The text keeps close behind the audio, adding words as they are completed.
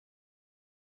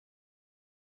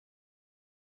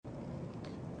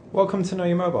Welcome to Know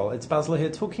Your Mobile. It's Basil here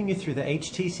talking you through the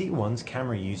HTC One's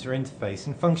camera user interface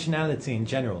and functionality in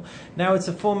general. Now it's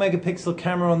a 4 megapixel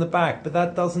camera on the back, but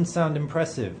that doesn't sound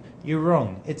impressive. You're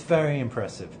wrong. It's very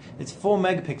impressive. It's 4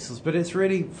 megapixels, but it's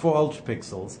really 4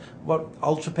 ultrapixels. What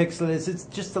ultrapixel is, it's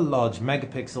just a large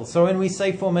megapixel. So when we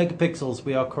say 4 megapixels,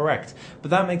 we are correct.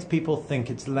 But that makes people think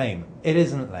it's lame. It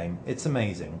isn't lame. It's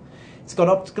amazing. It's got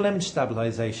optical image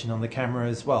stabilization on the camera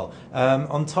as well,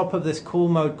 on top of this cool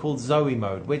mode called Zoe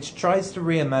mode, which tries to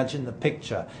reimagine the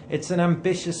picture. It's an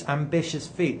ambitious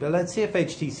feat, but let's see if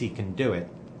HTC can do it.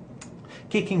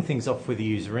 Kicking things off with the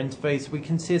user interface, we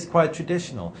can see it's quite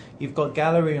traditional. You've got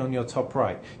gallery on your top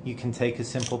right. You can take a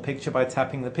simple picture by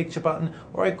tapping the picture button,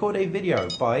 or record a video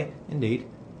by, indeed,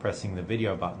 pressing the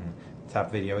video button. Tap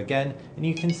video again, and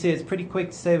you can see it's pretty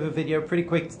quick to save a video, pretty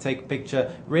quick to take a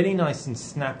picture, really nice and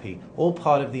snappy, all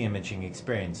part of the imaging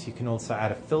experience. You can also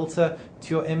add a filter to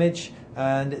your image,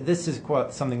 and this is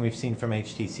quite something we've seen from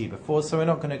HTC before, so we're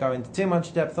not going to go into too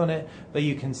much depth on it, but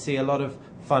you can see a lot of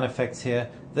fun effects here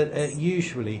that are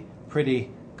usually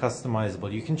pretty customizable.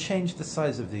 You can change the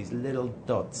size of these little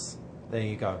dots. There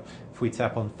you go. If we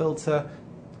tap on filter,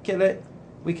 kill it,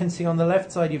 we can see on the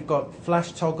left side you've got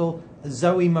flash toggle,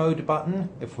 Zoe mode button.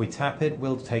 If we tap it,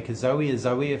 we'll take a Zoe. A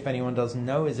Zoe, if anyone doesn't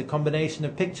know, is a combination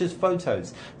of pictures,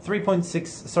 photos,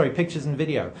 pictures and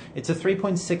video. It's a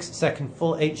 3.6 second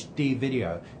full HD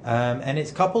video, and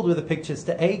it's coupled with the pictures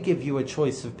to A, give you a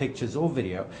choice of pictures or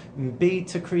video, and B,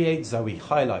 to create Zoe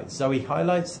highlights. Zoe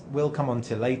highlights will come on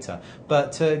to later,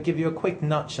 but to give you a quick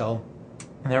nutshell,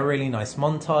 they're a really nice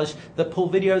montage that pull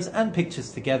videos and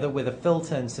pictures together with a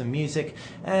filter and some music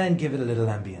and give it a little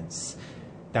ambience.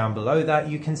 Down below that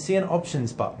you can see an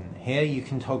options button. Here you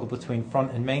can toggle between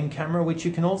front and main camera, which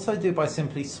you can also do by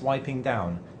simply swiping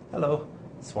down. Hello.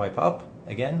 Swipe up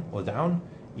again or down.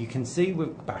 You can see we're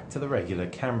back to the regular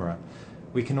camera.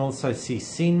 We can also see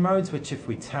scene modes, which if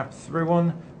we tap through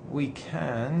on, we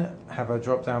can have a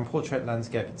drop-down portrait,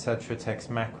 landscape, etc., text,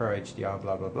 macro, HDR,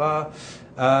 blah, blah, blah.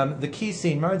 The key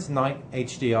scene modes, night,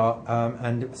 HDR,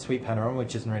 and sweep panorama,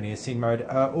 which isn't really a scene mode,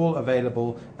 are all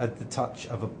available at the touch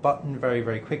of a button very,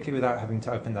 very quickly without having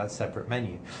to open that separate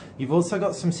menu. You've also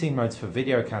got some scene modes for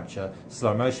video capture,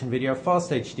 slow motion video,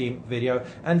 fast HD video,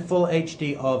 and full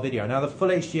HDR video. Now, the full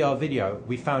HDR video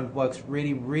we found works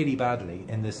really, really badly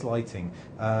in this lighting.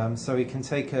 So we can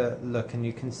take a look and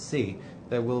you can see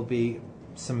there will be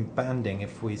some banding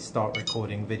if we start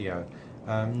recording video.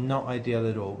 Not ideal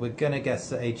at all. We're going to guess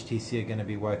that HTC are going to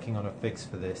be working on a fix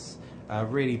for this.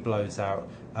 Really blows out.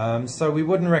 So we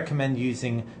wouldn't recommend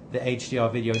using the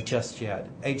HDR video just yet.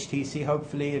 HTC,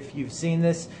 hopefully, if you've seen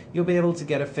this, you'll be able to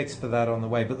get a fix for that on the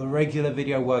way. But the regular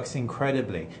video works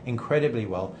incredibly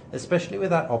well, especially with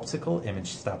that optical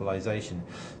image stabilization.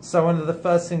 So one of the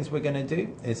first things we're going to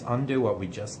do is undo what we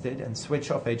just did and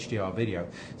switch off HDR video.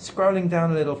 Scrolling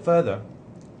down a little further,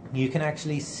 you can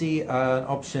actually see an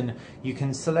option. You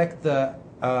can select the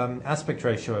aspect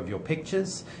ratio of your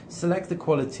pictures, select the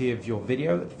quality of your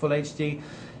video, full HD,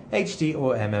 HD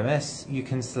or MMS. You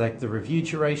can select the review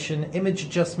duration, image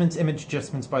adjustments. Image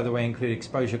adjustments, by the way, include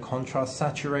exposure, contrast,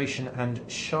 saturation, and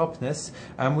sharpness.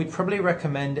 We'd probably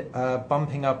recommend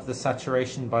bumping up the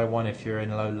saturation by 1 if you're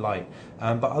in low light,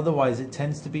 but otherwise it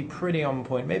tends to be pretty on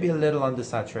point, maybe a little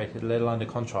undersaturated, a little under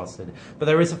contrasted. But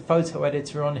there is a photo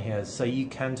editor on here, so you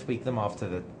can tweak them after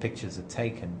the pictures are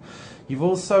taken. You've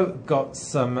also got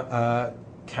some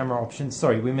camera options.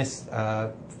 Sorry, we missed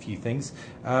a few things.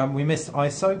 We missed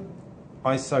ISO.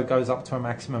 ISO goes up to a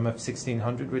maximum of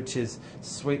 1600, which is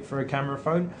sweet for a camera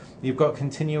phone. You've got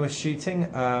continuous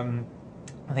shooting.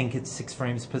 I think it's 6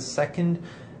 frames per second.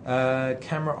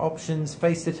 Camera options,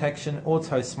 face detection,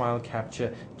 auto smile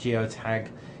capture, geotag.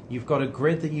 You've got a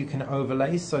grid that you can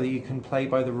overlay so that you can play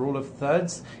by the rule of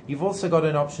thirds. You've also got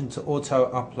an option to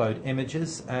auto upload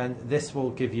images, and this will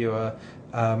give you a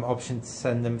option to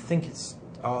send them. I think it's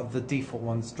the default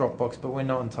one's Dropbox, but we're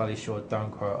not entirely sure. Don't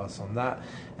quote us on that.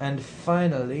 And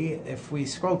finally, if we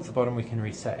scroll to the bottom, we can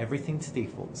reset everything to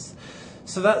defaults.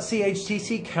 So that's the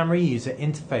HTC camera user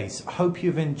interface. Hope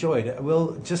you've enjoyed it.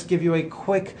 We'll just give you a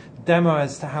quick demo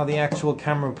as to how the actual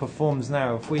camera performs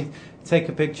now. If we take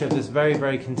a picture of this very,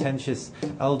 very contentious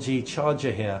LG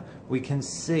charger here, we can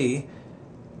see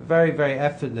very, very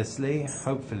effortlessly,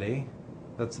 hopefully,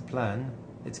 that's the plan,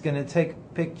 it's going to take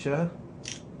a picture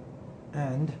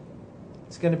and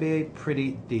it's going to be a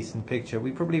pretty decent picture.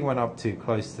 We probably went up too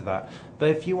close to that. But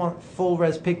if you want full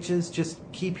res pictures, just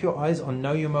keep your eyes on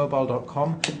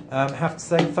knowyourmobile.com. Have to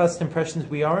say, first impressions,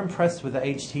 we are impressed with the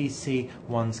HTC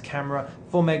One's camera.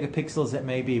 4 megapixels it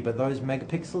may be, but those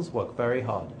megapixels work very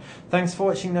hard. Thanks for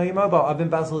watching Know Your Mobile. I've been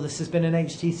Basil. This has been an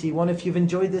HTC One. If you've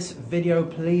enjoyed this video,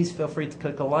 please feel free to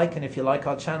click a like, and if you like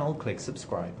our channel, click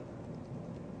subscribe.